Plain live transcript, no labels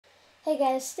Hey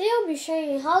guys, today I'll be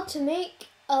showing you how to make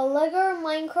a Lego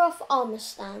Minecraft armor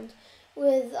stand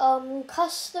with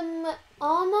custom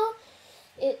armor.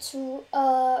 It's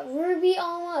ruby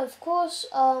armor, of course.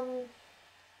 I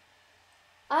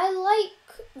like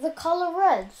the color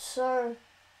red, so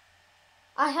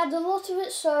I had a lot of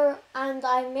it, and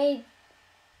I made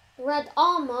red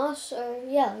armor, so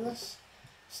yeah, let's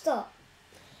start.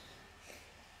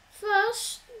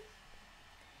 First,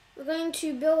 we're going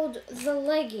to build the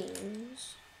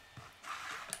leggings.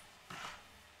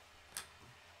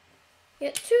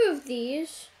 Get 2 of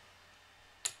these,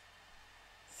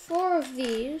 4 of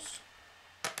these,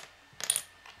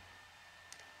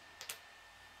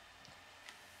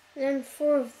 then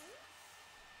 4 of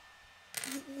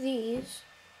these,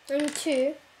 and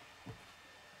 2,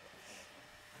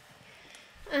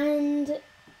 and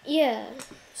yeah,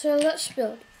 so let's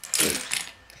build.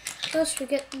 First we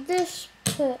get this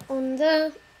put on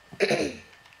there,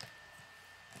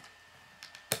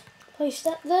 place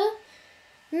that there.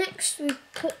 Next we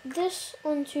put this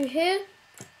onto here,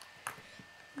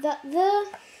 that there,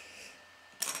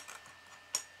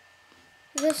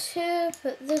 this here,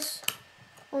 put this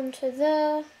onto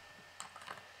there,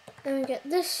 then we get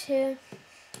this here,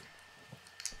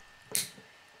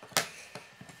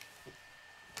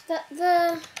 that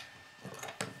there,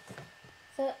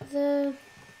 that there,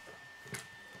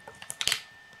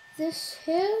 this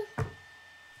here,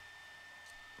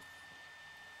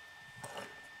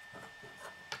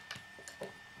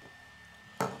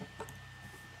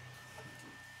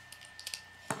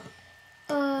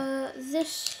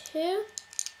 this here,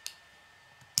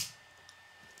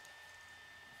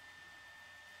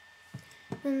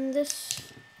 and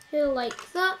this here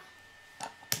like that,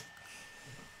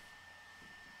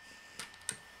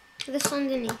 this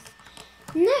underneath.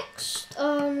 Next,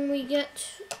 we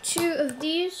get 2 of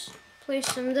these,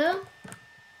 place them there,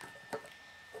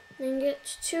 then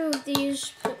get 2 of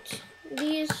these, put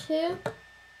these here.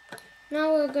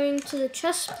 Now we're going to the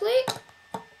chest plate,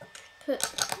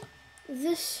 put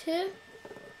this here,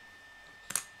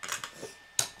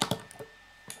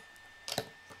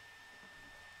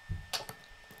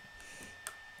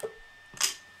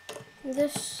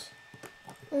 this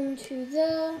onto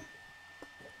there,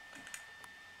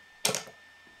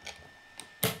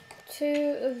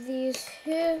 2 of these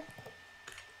here,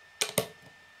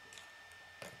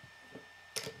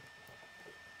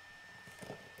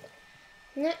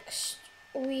 next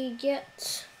we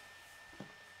get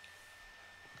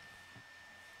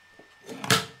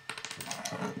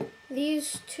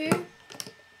these 2,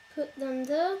 put them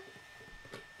there,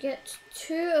 get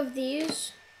 2 of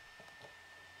these,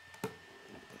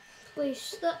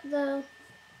 place that there,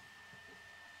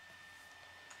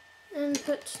 and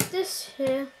put this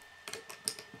here,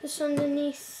 this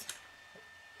underneath,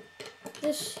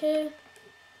 this here,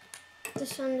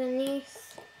 this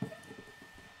underneath,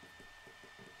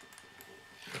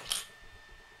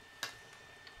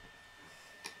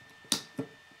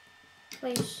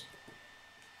 place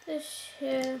this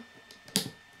here,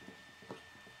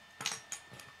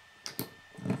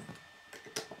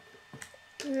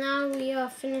 now we are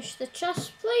finished the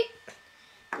chest plate.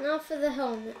 Now for the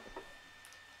helmet.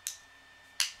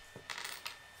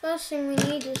 First thing we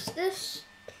need is this,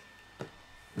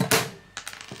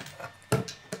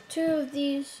 2 of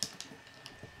these,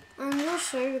 and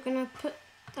also we're going to put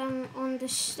them on the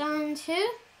stand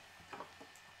here.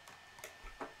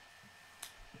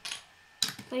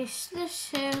 Place this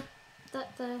here,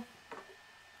 that there.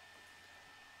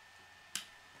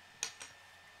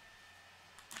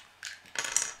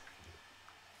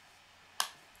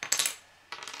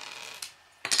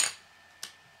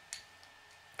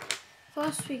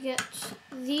 First we get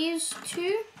these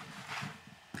 2,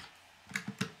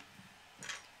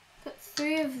 put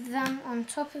 3 of them on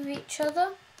top of each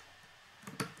other,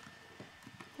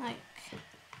 like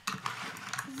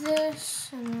this,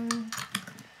 and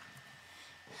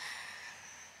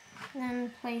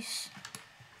then place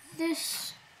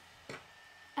this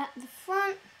at the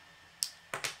front,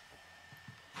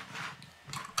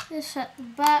 this at the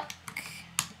back,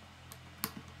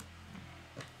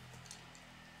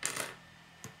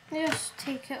 just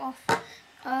take it off,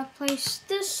 place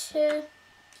this here,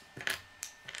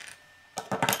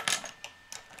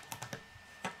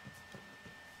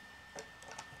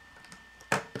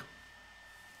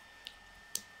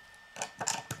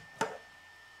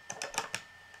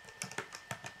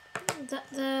 that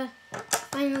there,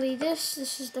 finally this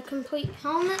is the complete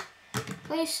helmet,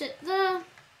 place it there,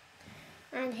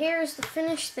 and here is the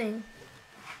finished thing.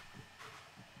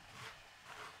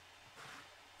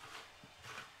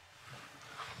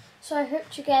 So I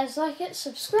hope you guys like it.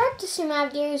 Subscribe to see my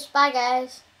videos. Bye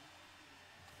guys.